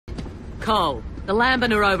Cole, the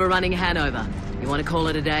Lambent are overrunning Hanover. You want to call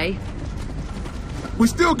it a day? We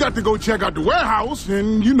still got to go check out the warehouse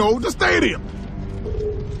and, you know, the stadium.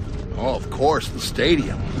 Oh, of course, the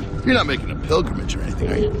stadium. You're not making a pilgrimage or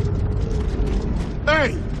anything, are you?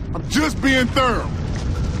 Hey, I'm just being thorough.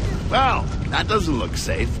 Well, that doesn't look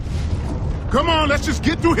safe. Come on, let's just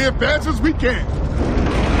get through here fast as we can.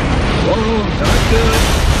 Whoa, not good.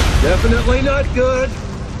 Definitely not good.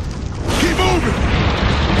 Keep moving.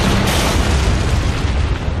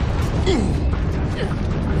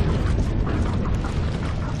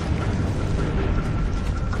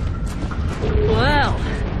 Well,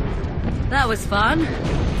 that was fun.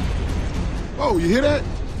 Oh, you hear that?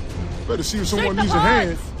 Better see if someone needs a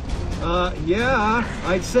hand. Yeah,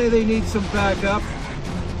 I'd say they need some backup.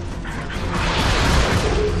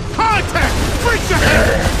 Contact! Freaks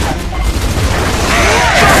ahead!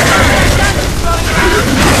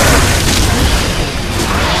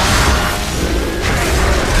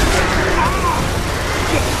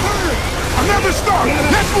 I'll never start!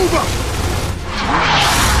 Let's move up!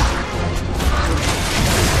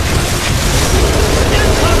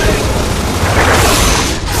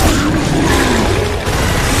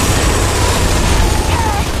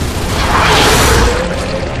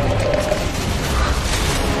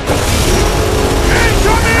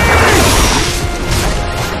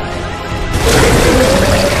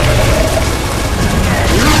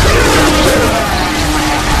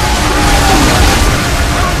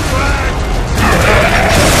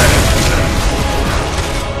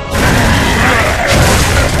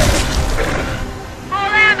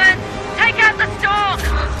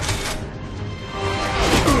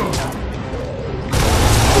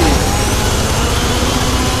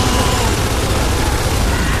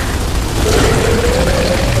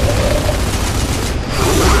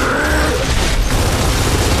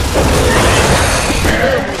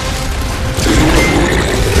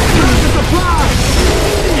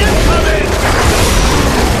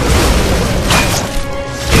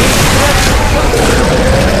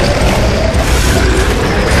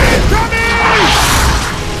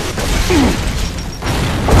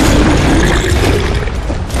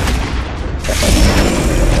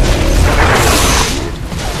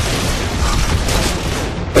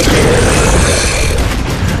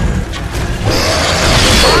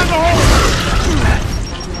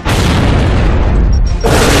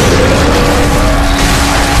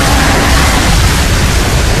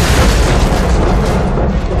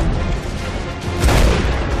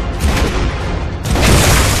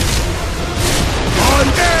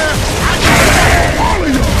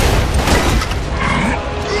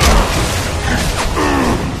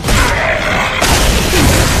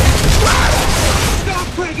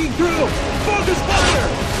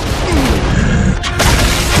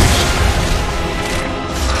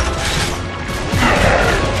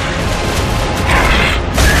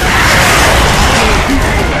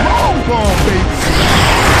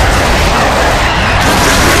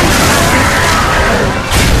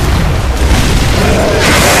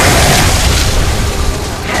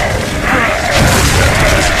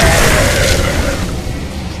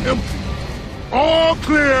 All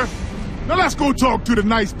clear. Now let's go talk to the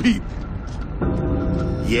nice people.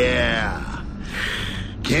 Yeah.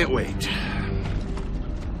 Can't wait.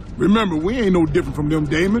 Remember, we ain't no different from them,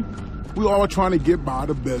 Damon. We all trying to get by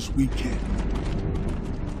the best we can.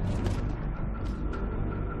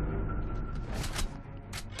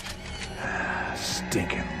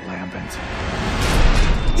 Stinking Lambent.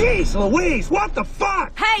 Jeez Louise, what the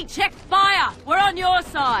fuck? Hey, check fire! We're on your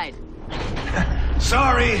side!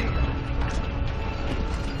 Sorry.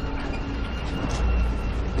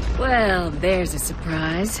 Well, there's a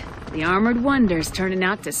surprise. The Armored Wonder's turning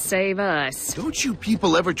out to save us. Don't you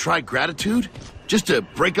people ever try gratitude? Just to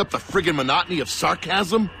break up the friggin' monotony of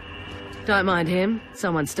sarcasm? Don't mind him.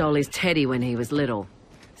 Someone stole his teddy when he was little.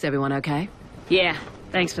 Is everyone okay? Yeah,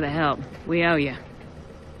 thanks for the help. We owe you.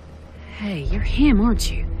 Hey, you're him,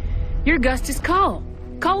 aren't you? You're Augustus Cole.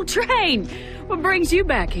 Cole Train! What brings you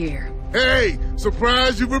back here? Hey,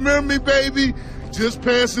 surprised you remember me, baby. Just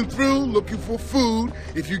passing through, looking for food.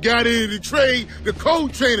 If you got any to trade, the Cole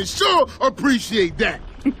Trainers sure appreciate that.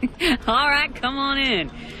 All right, come on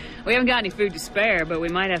in. We haven't got any food to spare, but we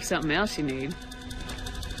might have something else you need.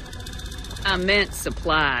 I meant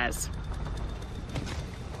supplies.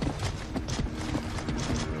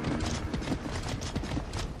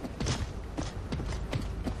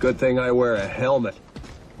 Good thing I wear a helmet.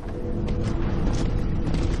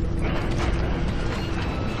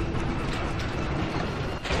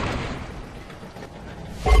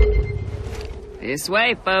 This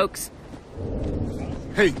way, folks.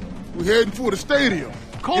 Hey, we're heading for the stadium.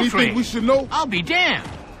 Anything Coltrane. we should know? I'll be damned.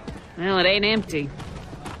 Well, it ain't empty.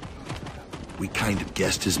 We kind of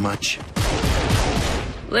guessed as much.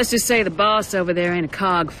 Let's just say the boss over there ain't a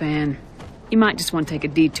COG fan. You might just want to take a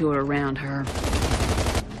detour around her.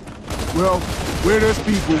 Well, where there's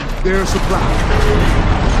people, there's supply.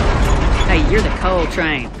 Hey, you're the Cole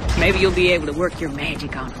Train. Maybe you'll be able to work your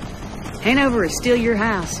magic on them. Hanover is still your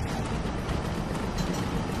house.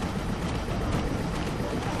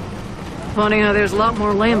 Funny how there's a lot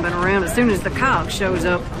more lambing around as soon as the COG shows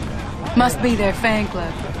up. Must be their fan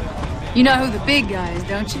club. You know who the big guy is,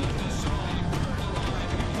 don't you?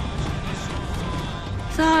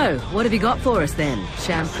 So, what have you got for us then?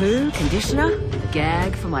 Shampoo? Conditioner? A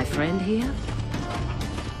gag for my friend here?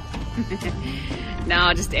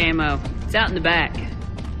 No, just ammo. It's out in the back.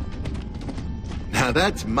 Now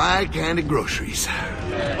that's my kind of groceries.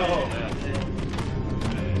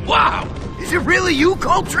 Wow! Is it really you,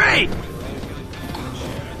 Coltrane?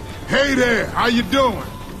 Hey there, how you doing?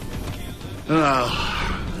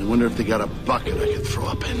 I wonder if they got a bucket I could throw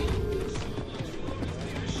up in.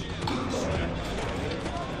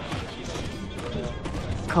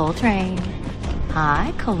 Coltrane.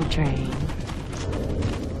 Hi, Coltrane.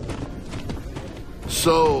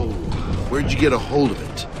 So, where'd you get a hold of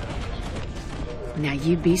it? Now,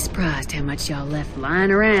 you'd be surprised how much y'all left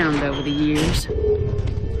lying around over the years.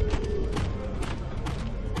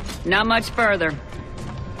 Not much further.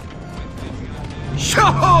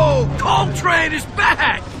 Yo! Coltrane is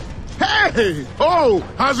back! Hey! Oh,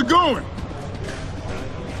 how's it going?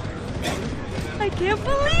 I can't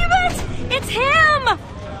believe it! It's him!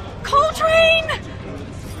 Coltrane!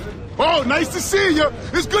 Oh, nice to see you.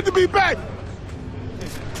 It's good to be back.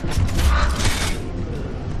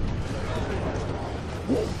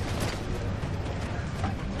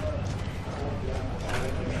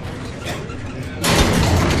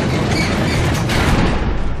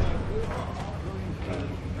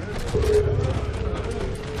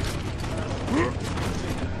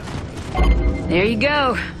 There you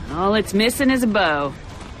go. All it's missing is a bow.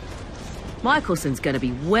 Michelson's gonna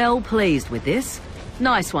be well pleased with this.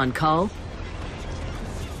 Nice one, Cole.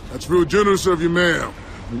 That's real generous of you, ma'am.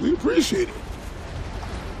 We appreciate it.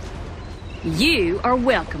 You are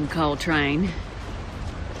welcome, Coltrane.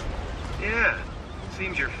 Yeah,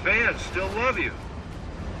 seems your fans still love you.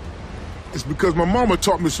 It's because my mama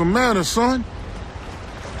taught me some manners, son.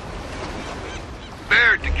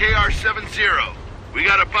 Baird to KR-70. We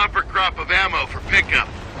got a bumper crop of ammo for pickup.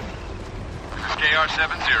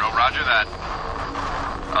 KR-70, roger that.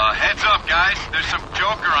 Heads up, guys. There's some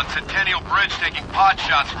joker on Centennial Bridge taking pot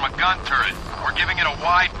shots from a gun turret. We're giving it a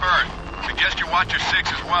wide berth. Suggest you watch your six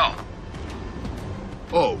as well.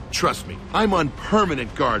 Oh, trust me. I'm on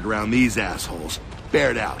permanent guard around these assholes.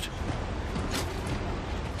 Baird out.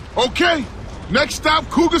 Okay, next stop,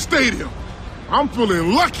 Cougar Stadium. I'm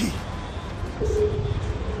feeling lucky.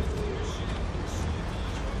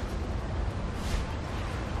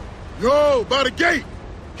 Yo, by the gate.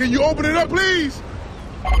 Can you open it up, please?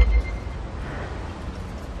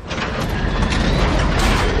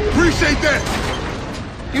 Appreciate that.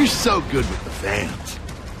 You're so good with the fans.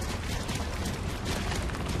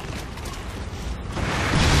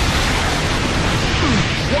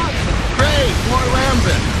 What? Great, more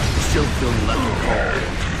lambing. Still feeling left cold.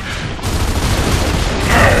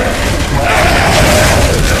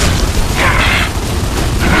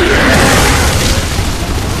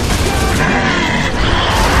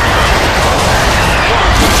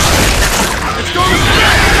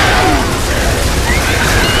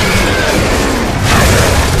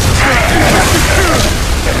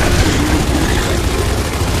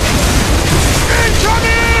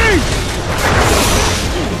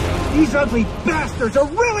 These ugly bastards are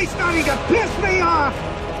really starting to piss me off!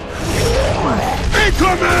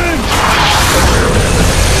 Incoming!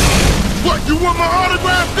 What, you want my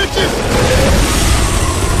autograph, bitches?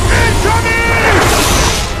 Incoming!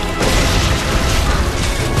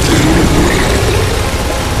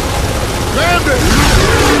 Landon!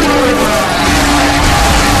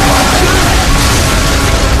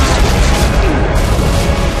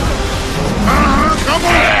 Come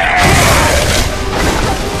on!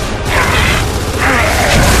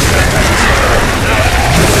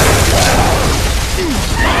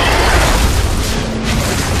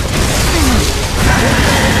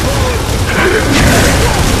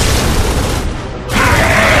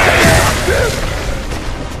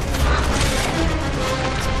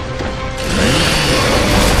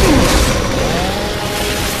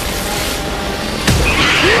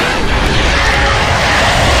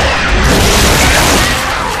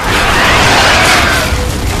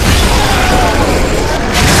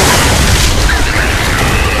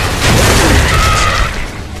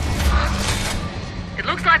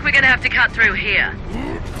 have to cut through here.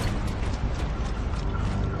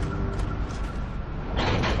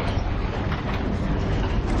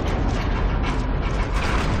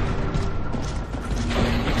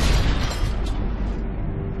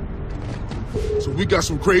 So we got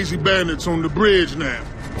some crazy bandits on the bridge now.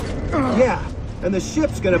 Yeah, and the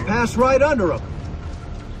ship's gonna pass right under them.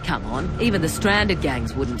 Come on, even the stranded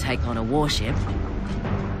gangs wouldn't take on a warship.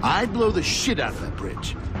 I'd blow the shit out of that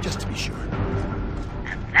bridge, just to be sure.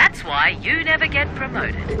 That's why you never get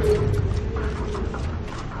promoted.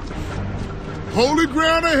 Holy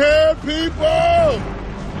ground ahead, people!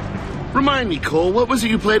 Remind me, Cole, what was it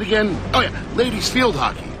you played again? Oh yeah, ladies field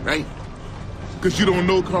hockey, right? Cause you don't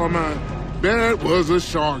know, Carmine, Barrett was a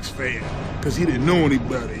Sharks fan. Cause he didn't know any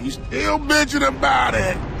better. He's still bitching about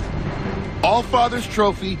it. All Father's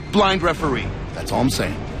trophy, blind referee. That's all I'm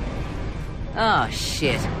saying. Oh,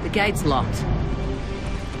 shit. The gate's locked.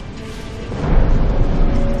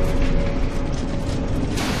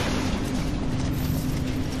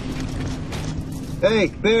 Hey,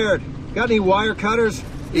 Baird, got any wire cutters?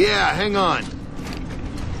 Yeah, hang on.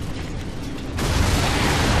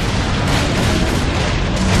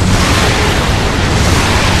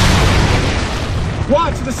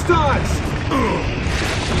 Watch the studs!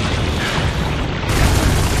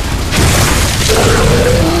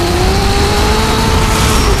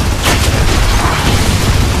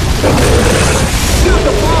 Shoot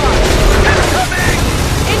the fire!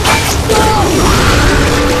 Incoming!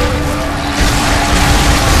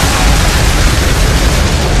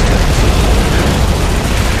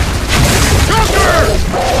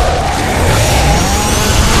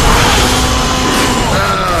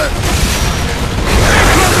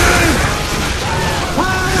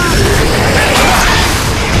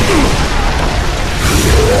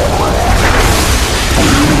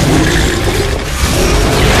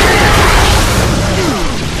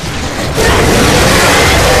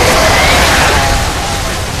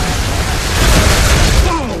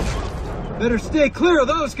 Better stay clear of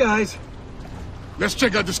those guys. Let's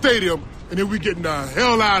check out the stadium, and then we getting the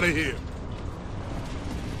hell out of here.